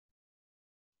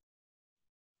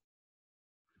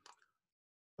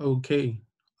Okay.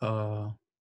 Hi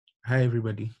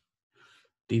everybody.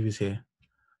 Dave is here.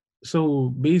 So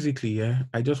basically,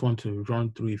 I just want to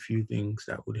run through a few things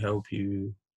that would help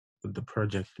you with the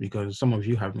project because some of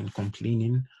you have been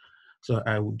complaining. So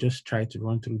I would just try to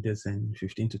run through this in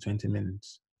 15 to 20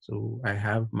 minutes. So I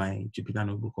have my Jupyter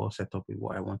notebook all set up with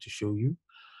what I want to show you.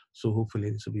 So hopefully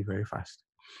this will be very fast.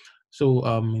 So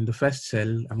in the first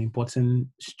cell, I'm importing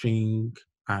string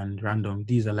and random.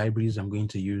 These are libraries I'm going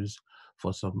to use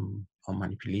for some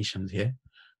manipulations here.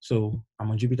 So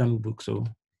I'm on Jupyter Notebook. So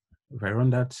if I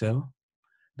run that cell,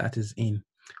 that is in.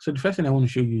 So the first thing I want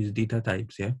to show you is data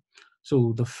types here.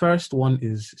 So the first one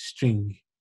is string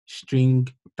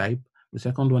type. The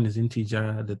second one is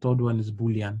integer. The third one is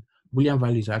Boolean. Boolean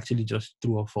values are actually just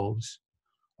true or false.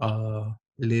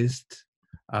 List,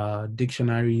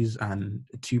 dictionaries, and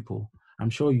tuple. I'm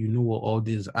sure you know what all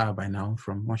these are by now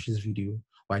from Mosh's video,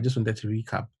 but I just wanted to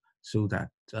recap so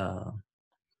that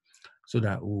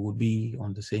we will be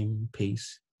on the same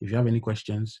pace. If you have any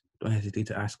questions, don't hesitate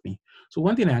to ask me. So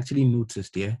one thing I actually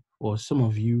noticed here was some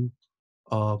of you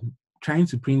trying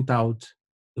to print out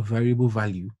a variable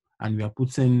value and we are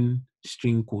putting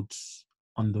string quotes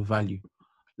on the value.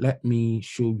 Let me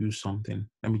show you something.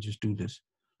 Let me just do this.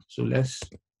 So let's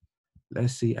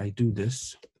say I do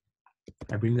this.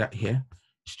 I bring that here.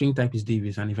 String type is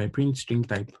Davis, and if I print string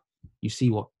type, you see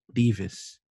what?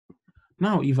 Davis.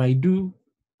 Now, if I do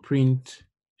print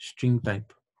string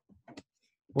type,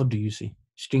 what do you see?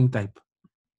 String type.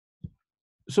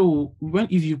 So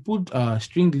if you put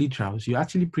string literals, you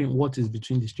actually print what is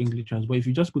between the string literals. But if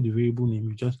you just put the variable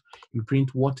name, you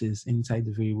print what is inside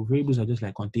the variable. Variables are just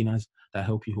like containers that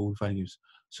help you hold values.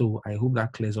 So I hope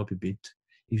that clears up a bit.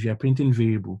 If you are printing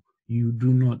variable, you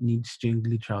do not need string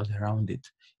literals around it.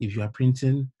 If you are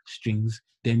printing strings,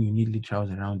 then you need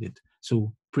literals around it.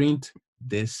 So print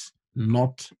this,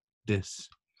 not this.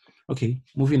 Okay,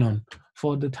 moving on.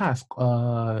 For the task,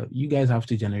 you guys have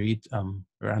to generate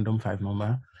random 5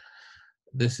 number.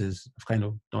 This is, I've kind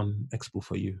of done expo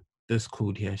for you. This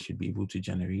code here should be able to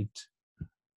generate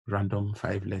random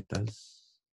 5 letters.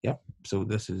 Yep. So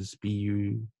this is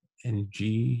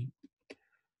PUNG.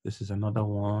 This is another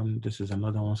one. This is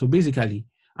another one. So basically,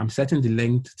 I'm setting the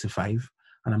length to 5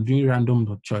 and I'm doing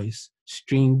random.choice,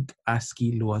 string,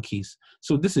 ASCII, lowercase.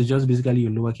 So this is just basically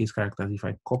your lowercase characters. If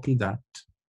I copy that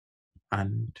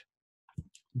and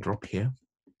drop here,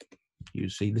 you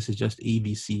see this is just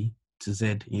ABC to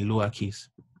Z in lowercase.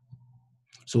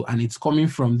 So, and it's coming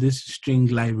from this string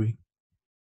library,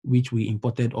 which we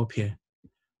imported up here.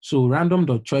 So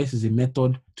random.choice is a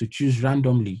method to choose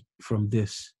randomly from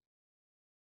this.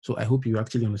 So I hope you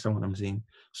actually understand what I'm saying.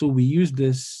 So we use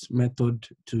this method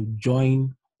to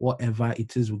join whatever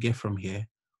it is we get from here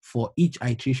for each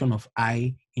iteration of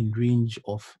I in range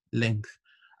of length.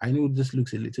 I know this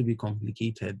looks a little bit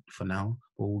complicated for now,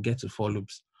 but we'll get to for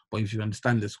loops. But if you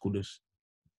understand this, kudos.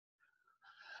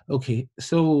 Okay,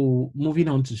 so moving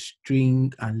on to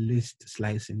string and list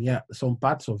slicing. Yeah, some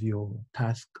parts of your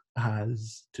task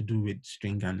has to do with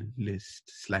string and list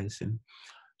slicing.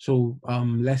 So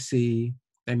let's say,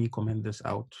 let me comment this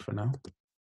out for now.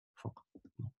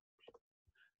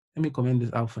 Let me comment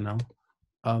this out for now.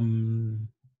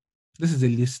 This is a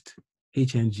list,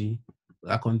 HNG,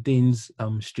 that contains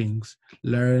strings,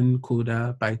 learn,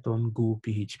 Coda, Python, Go,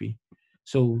 PHP.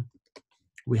 So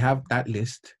we have that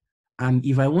list. And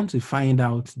if I want to find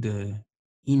out the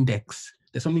index,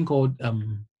 there's something called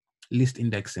list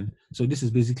indexing. So this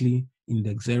is basically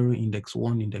index 0, index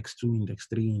 1, index 2, index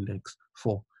 3, index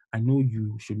 4. I know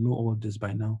you should know all this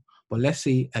by now, but let's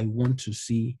say I want to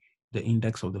see the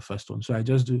index of the first one. So I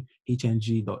just do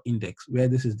hng.index, where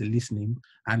this is the list name,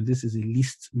 and this is a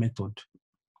list method.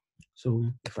 So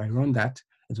if I run that,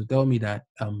 it will tell me that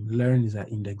learn is at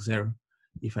index 0.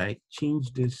 If I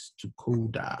change this to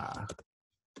Coda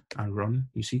and run,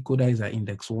 you see Coda is at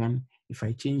index 1. If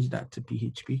I change that to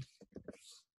PHP,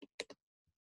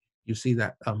 you see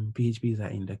that PHP is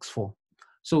at index 4.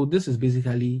 So this is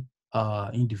basically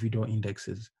individual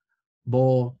indexes.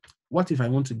 But what if I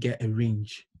want to get a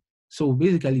range? So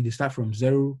basically they start from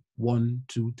 0, 1,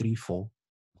 2, 3, 4,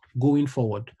 going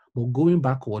forward. But going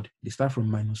backward, they start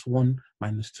from -1,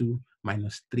 -2,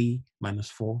 -3,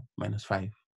 -4,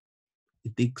 -5.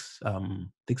 It takes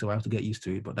a while to get used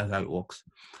to it, but that's how it works.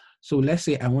 So let's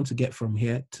say I want to get from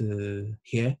here to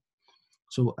here.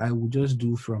 So I will just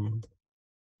do from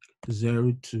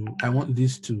 0 to, I want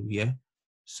these two, yeah?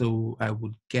 So I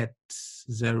would get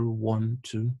 0, 1,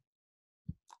 2.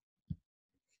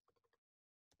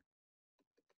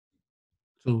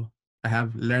 So I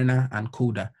have learner and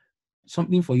Coda.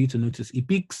 Something for you to notice, it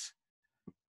picks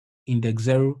index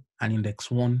 0 an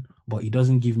index 1, but it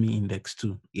doesn't give me index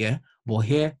 2. Yeah. But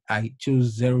here I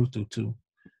chose 0 to 2.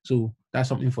 So that's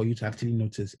something for you to actually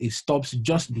notice. It stops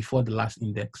just before the last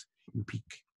index you pick.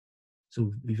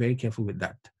 So be very careful with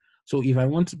that. So if I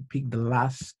want to pick the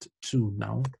last 2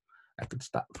 now, I could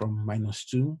start from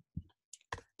 -2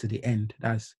 to the end.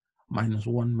 That's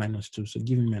 -1, -2. So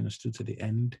give me -2 to the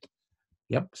end.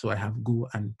 Yep. So I have Go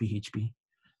and PHP.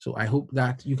 So I hope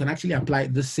that you can actually apply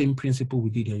the same principle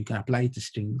we did here. You can apply it to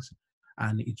strings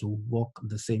and it will work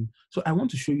the same. So I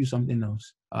want to show you something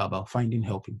else about finding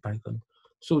help in Python.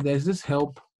 So there's this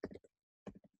help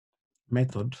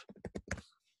method.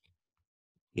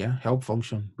 Yeah, help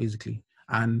function basically.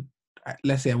 And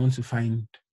let's say I want to find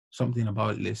something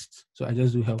about lists. So I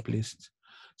just do help lists.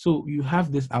 So you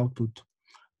have this output.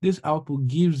 This output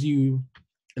gives you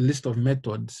a list of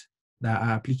methods that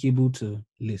are applicable to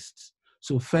lists.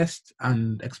 So first,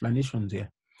 and explanations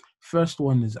here. First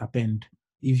one is append.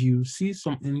 If you see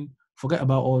something, forget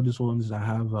about all these ones that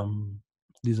have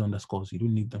these underscores. You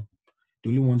don't need them. The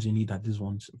only ones you need are these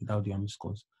ones without the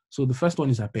underscores. So the first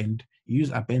one is append. You use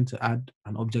append to add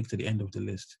an object to the end of the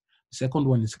list. The second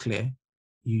one is clear.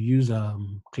 You use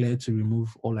clear to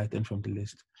remove all items from the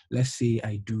list. Let's say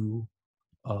I do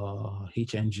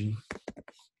hng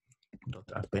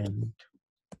dot append.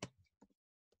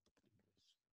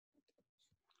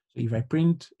 So if I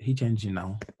print hng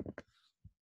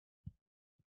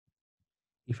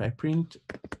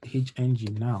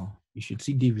now, you should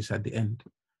see Davis at the end.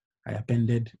 I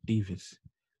appended Davis.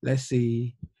 Let's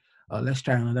say, let's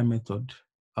try another method.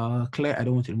 Clear, I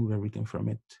don't want to remove everything from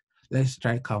it. Let's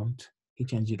try count,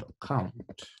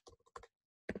 hng.count.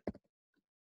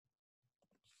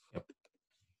 Yep.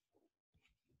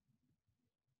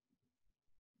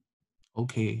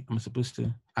 Okay, I'm supposed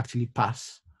to actually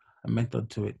pass a method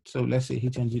to it. So let's say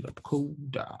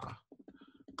hng.coda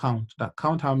count. That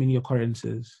count how many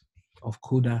occurrences of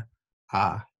coda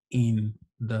are in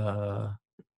the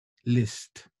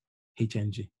list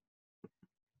hng.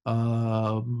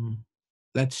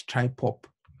 Let's try pop,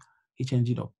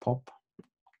 hng.pop.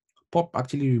 Pop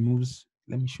actually removes,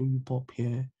 let me show you pop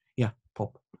here. Yeah,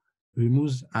 pop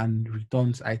removes and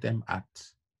returns item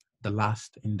at the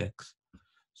last index.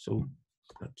 So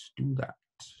let's do that.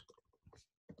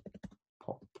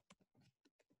 Pop.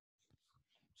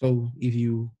 So if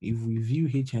we view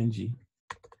hng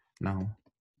now,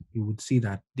 you would see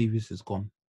that Davis is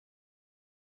gone.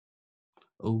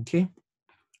 Okay.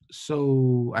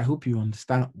 So I hope you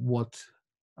understand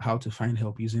how to find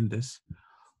help using this.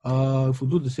 If we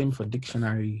do the same for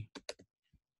dictionary,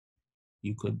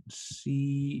 you could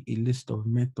see a list of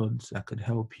methods that could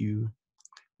help you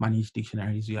manage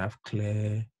dictionaries. You have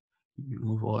clear, you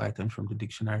remove all items from the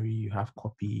dictionary, you have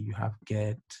copy, you have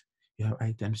get, you have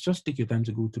items. Just take your time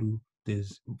to go through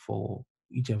this for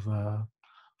whichever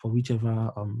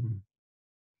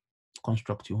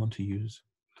construct you want to use.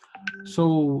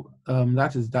 So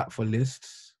that is that for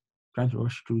lists. Trying to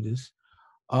rush through this.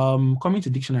 Coming to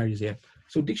dictionaries here.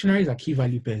 So dictionaries are key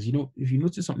value pairs. You know, if you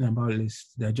notice something about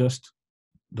lists, they're just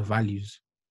the values.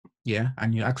 Yeah,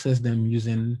 and you access them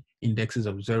using indexes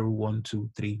of 0, 1, 2,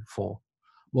 3, 4.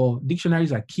 Well,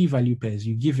 dictionaries are key value pairs.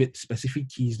 You give it specific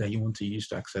keys that you want to use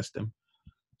to access them.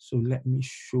 So let me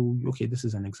show you. Okay, this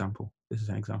is an example.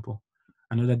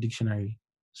 Another dictionary.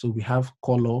 So we have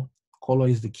color. Color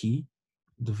is the key.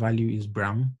 The value is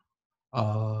brown.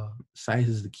 Size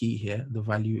is the key here. The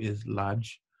value is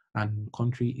large. And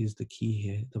country is the key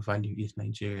here. The value is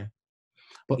Nigeria.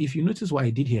 But if you notice what I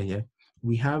did here,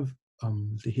 we have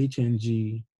the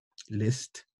HNG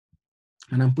list,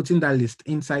 and I'm putting that list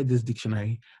inside this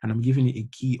dictionary, and I'm giving it a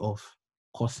key of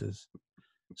courses.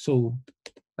 So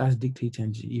that's dict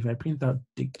HNG. If I print out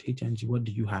dict HNG, what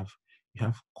do you have? You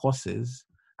have courses,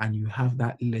 and you have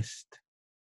that list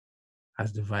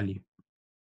as the value.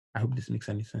 I hope this makes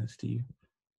any sense to you.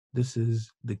 This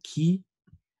is the key,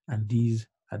 and these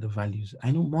are the values.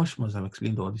 I know Mosh must have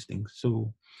explained all these things.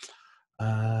 So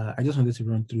I just wanted to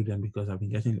run through them because I've been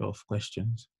getting a lot of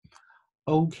questions.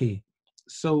 Okay,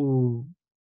 so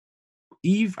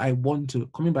if I want to,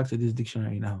 coming back to this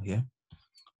dictionary now, yeah,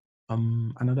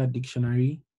 another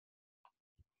dictionary.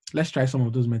 Let's try some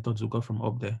of those methods we got from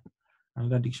up there.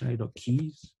 Another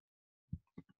dictionary.keys.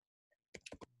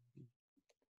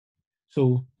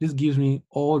 So this gives me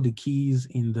all the keys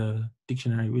in the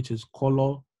dictionary, which is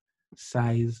color,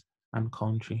 size, and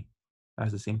country.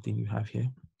 That's the same thing you have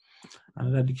here.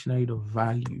 Another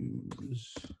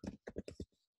dictionary.values.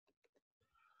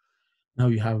 Now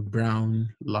you have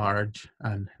brown, large,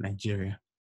 and Nigeria.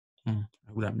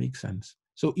 Would that make sense?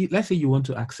 So let's say you want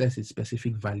to access a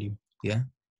specific value, yeah?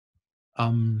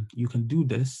 You can do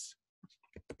this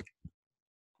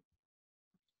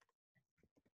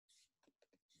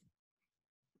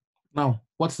Now,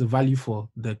 what's the value for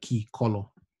the key color?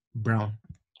 Brown.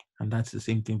 And that's the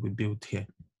same thing we built here.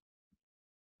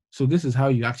 So this is how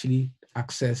you actually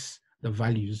access the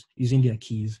values using their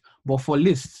keys. But for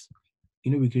lists,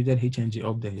 we created HNG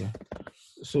up there, yeah.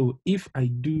 So if I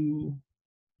do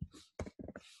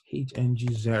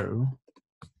HNG 0,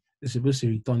 it's supposed to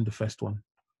return the first one.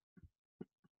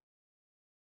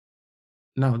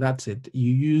 Now that's it.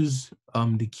 You use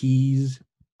the keys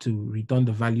to return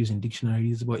the values in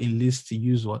dictionaries, but in lists you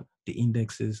use what the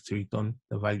indexes to return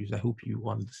the values. I hope you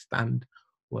understand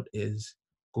what is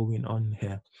going on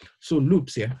here. So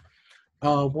loops here.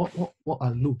 What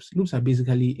are loops? Loops are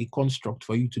basically a construct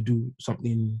for you to do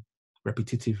something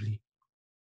repetitively.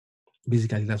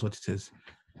 Basically, that's what it is.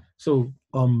 So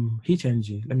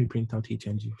HNG, let me print out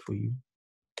HNG for you.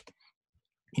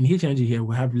 In HNG here,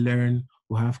 we have learn,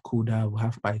 we have Coda, we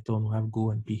have Python, we have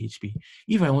Go and PHP.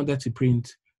 If I wanted to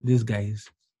print these guys,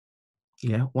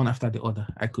 yeah, one after the other,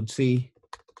 I could say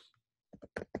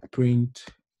print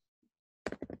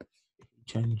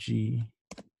HNG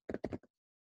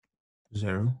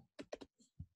 0,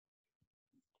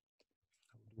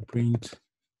 print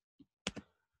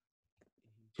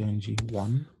HNG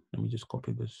 1. Let me just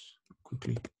copy this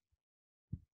quickly.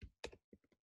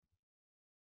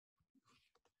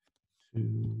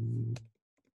 2,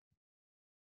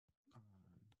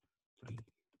 3.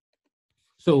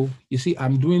 So you see,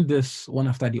 I'm doing this one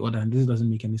after the other, and this doesn't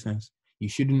make any sense. You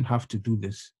shouldn't have to do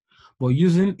this. But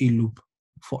using a loop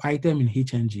for item in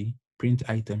HNG, print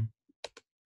item.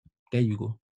 There you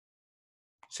go.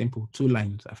 Simple, 2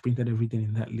 lines. I've printed everything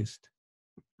in that list.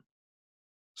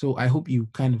 So I hope you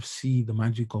kind of see the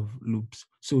magic of loops.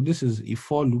 So this is a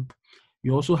for loop.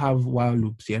 You also have while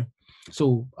loops here.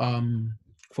 So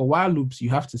for while loops, you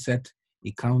have to set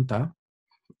a counter,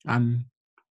 and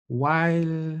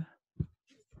while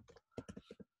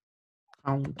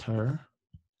counter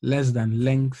less than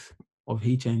length of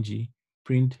HNG,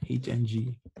 print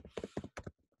HNG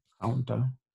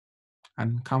counter,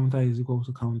 and counter is equal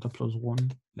to counter plus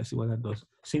 1. Let's see what that does.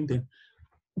 Same thing.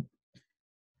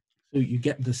 So you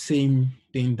get the same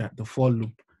thing that the for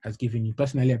loop has given you.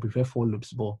 Personally, I prefer for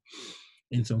loops, but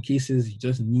in some cases, you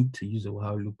just need to use a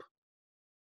while loop.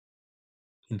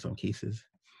 In some cases.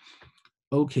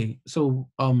 Okay, so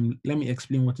let me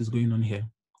explain what is going on here.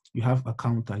 You have a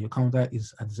counter. Your counter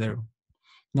is at 0.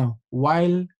 Now,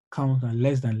 while counter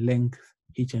less than length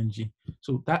HNG.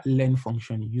 So that len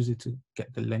function, you use it to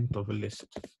get the length of a list.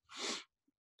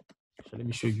 So let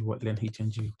me show you what len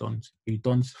HNG returns. It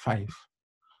returns 5.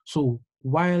 So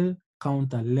while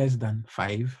counter less than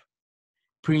 5,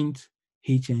 print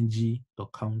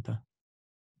HNG.counter.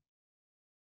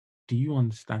 Do you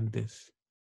understand this?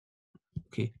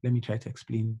 Okay, let me try to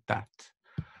explain that.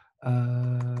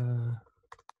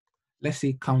 Let's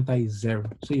say counter is 0.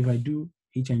 So if I do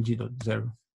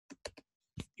HNG.0,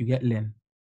 you get len.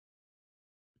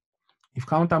 If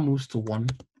counter moves to 1,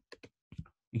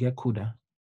 you get Coda.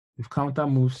 If counter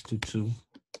moves to 2,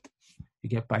 you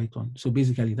get Python. So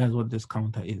basically, that's what this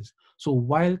counter is. So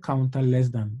while counter less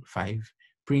than 5,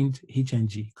 print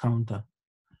HNG counter.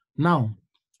 Now,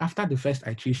 after the first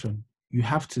iteration, you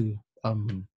have to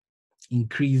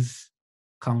increase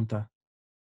counter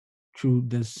through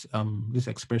this this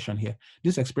expression here.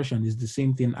 This expression is the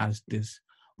same thing as this,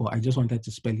 but I just wanted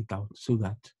to spell it out so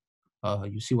that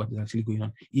you see what is actually going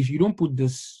on. If you don't put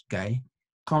this guy,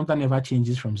 counter never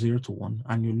changes from 0 to 1,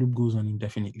 and your loop goes on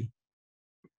indefinitely.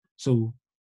 So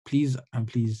please and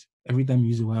please, every time you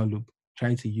use a while loop,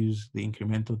 try to use the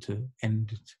incremental to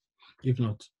end it. If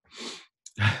not,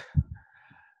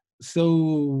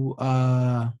 so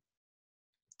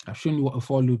I've shown you what a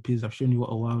for loop is. I've shown you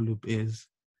what a while loop is.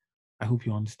 I hope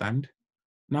you understand.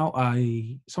 Now,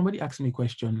 somebody asked me a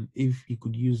question if you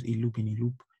could use a loop in a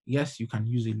loop. Yes, you can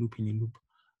use a loop in a loop.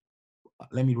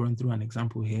 Let me run through an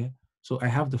example here. So I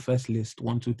have the first list,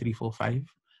 1, 2, 3, 4,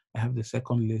 5. I have the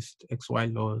second list, X, Y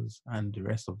laws, and the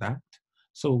rest of that.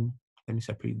 So let me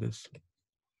separate this.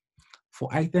 For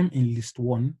item in list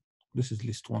 1, this is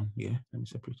list 1 here. Let me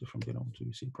separate it from the other one so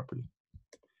you see it properly.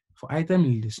 For item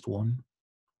in list 1,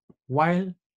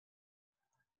 while,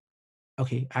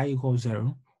 okay, I equals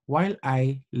 0, while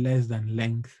I less than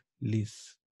length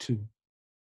list 2.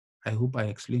 I hope I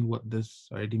explained what this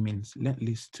already means. Length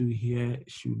list 2 here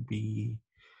should be,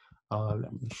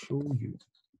 let me show you,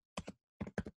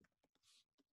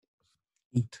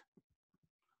 8.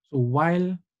 So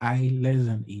while I less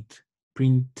than 8,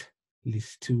 print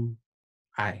list 2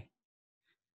 I.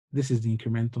 This is the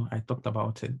incremental. I talked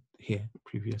about it here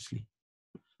previously.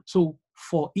 So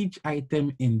for each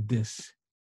item in this,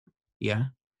 yeah,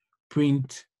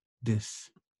 print this.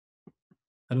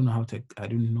 I don't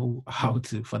know how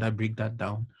to further break that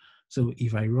down. So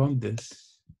if I run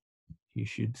this, you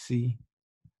should see.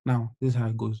 Now, this is how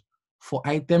it goes. For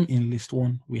item in list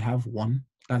 1, we have 1.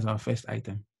 That's our first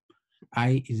item.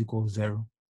 I is equal to 0.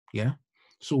 Yeah.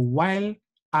 So while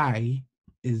I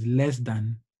is less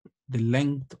than the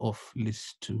length of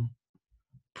list 2,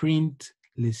 print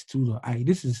list 2.I.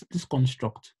 This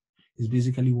construct is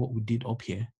basically what we did up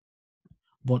here.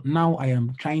 But now I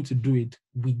am trying to do it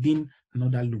within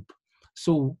another loop.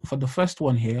 So for the first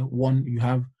one here, 1, you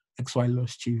have XY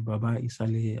lost chief, Baba,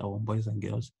 Isale, our boys and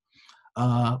girls.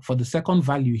 For the second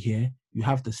value here, you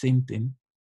have the same thing.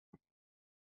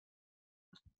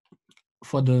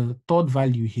 For the third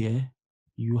value here,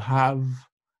 you have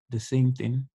the same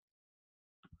thing.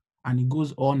 And it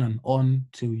goes on and on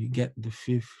till you get the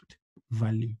 5th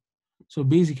value. So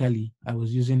basically, I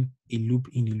was using a loop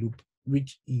in a loop,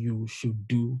 which you should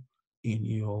do in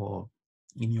your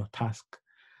task.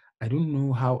 I don't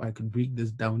know how I could break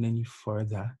this down any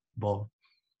further, but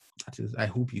that is, I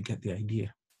hope you get the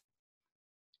idea.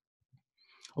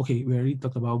 Okay, we already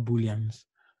talked about Booleans.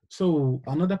 So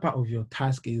another part of your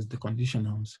task is the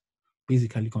conditionals.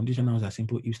 Basically, conditionals are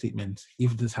simple if statements.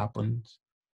 If this happens,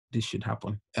 this should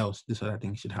happen, else this other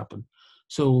thing should happen.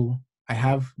 So I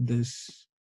have this,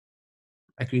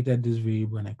 I created this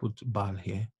variable and I put bar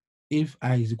here. If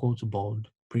I is equal to bold,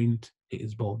 print it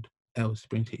is bold, else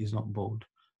print it is not bold.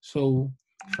 So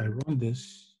if I run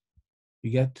this,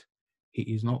 you get he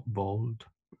is not bold.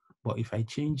 But if I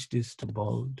change this to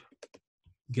bold,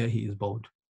 you get he is bold.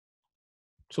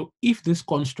 So if this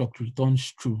construct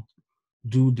returns true,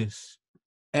 do this,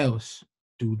 else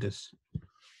do this.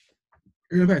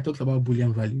 Remember I talked about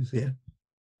Boolean values here.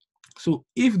 So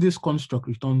if this construct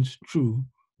returns true,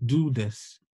 do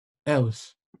this,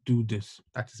 else do this.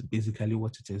 That is basically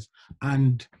what it is.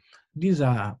 And this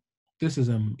is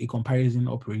a comparison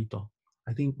operator.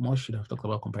 I think more should have talked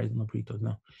about comparison operators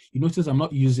now. You notice I'm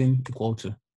not using equal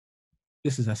to.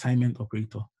 This is assignment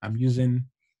operator. I'm using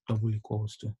double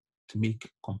equals to make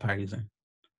comparison.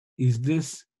 Is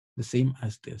this the same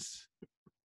as this?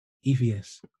 If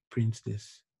yes, print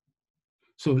this.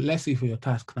 So let's say for your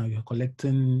task now, you're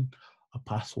collecting a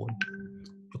password.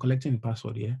 You're collecting a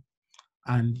password here,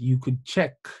 and you could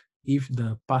check if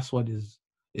the password is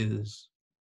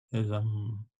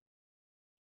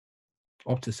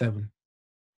up to 7.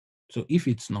 So if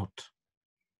it's not,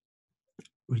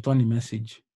 return a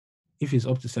message. If it's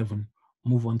up to 7,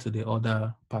 move on to the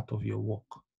other part of your work.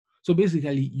 So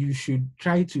basically, you should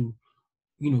try to,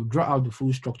 draw out the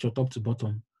full structure top to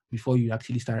bottom before you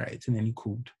actually start writing any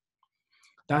code.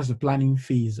 That's the planning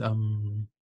phase.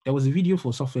 There was a video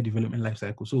for software development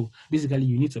lifecycle. So basically,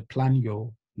 you need to plan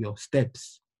your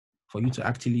steps for you to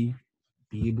actually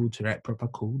be able to write proper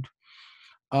code.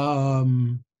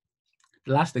 The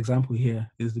last example here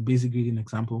is the basic grading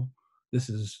example. This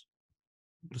is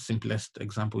the simplest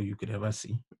example you could ever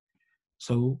see.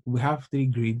 So we have 3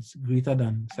 grades greater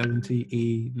than 70,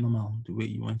 A normal, the way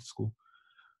you went to school.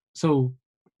 So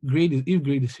if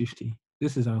grade is 50,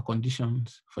 this is our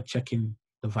conditions for checking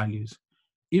the values.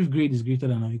 If grade is greater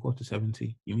than or equal to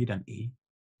 70, you made an A.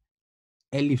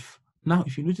 Elif. Now,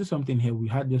 if you notice something here, we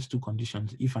had just 2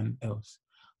 conditions, if and else.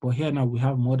 But here now we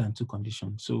have more than 2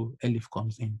 conditions, so Elif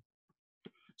comes in.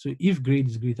 So if grade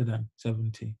is greater than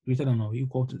 70, greater than or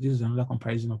equal to, this is another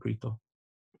comparison operator.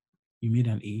 You made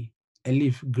an A.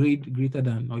 Elif, grade greater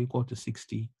than or equal to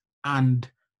 60, and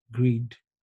grade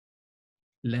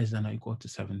less than or equal to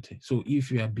 70. So if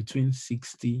you are between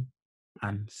 60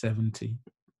 and 70,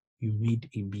 you made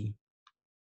a B.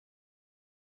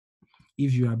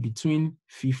 If you are between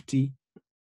 50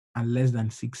 and less than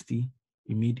 60,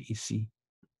 you made a C.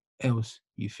 Else,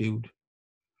 you failed.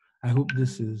 I hope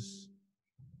this is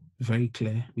very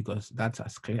clear because that's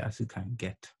as clear as it can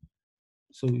get.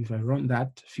 So if I run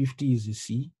that, 50 is a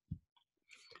C.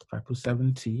 If I put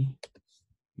 70, you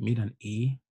made an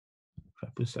A. If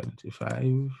I put 75,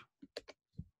 you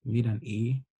made an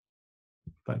A.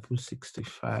 If I put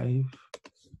 65,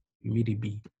 you made a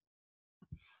B.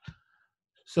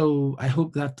 So I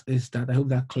hope I hope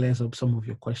that clears up some of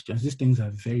your questions. These things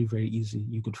are very, very easy.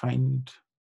 You could find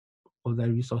other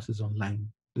resources online.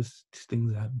 These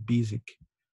things are basic.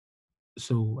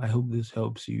 So I hope this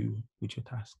helps you with your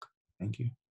task. Thank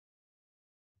you.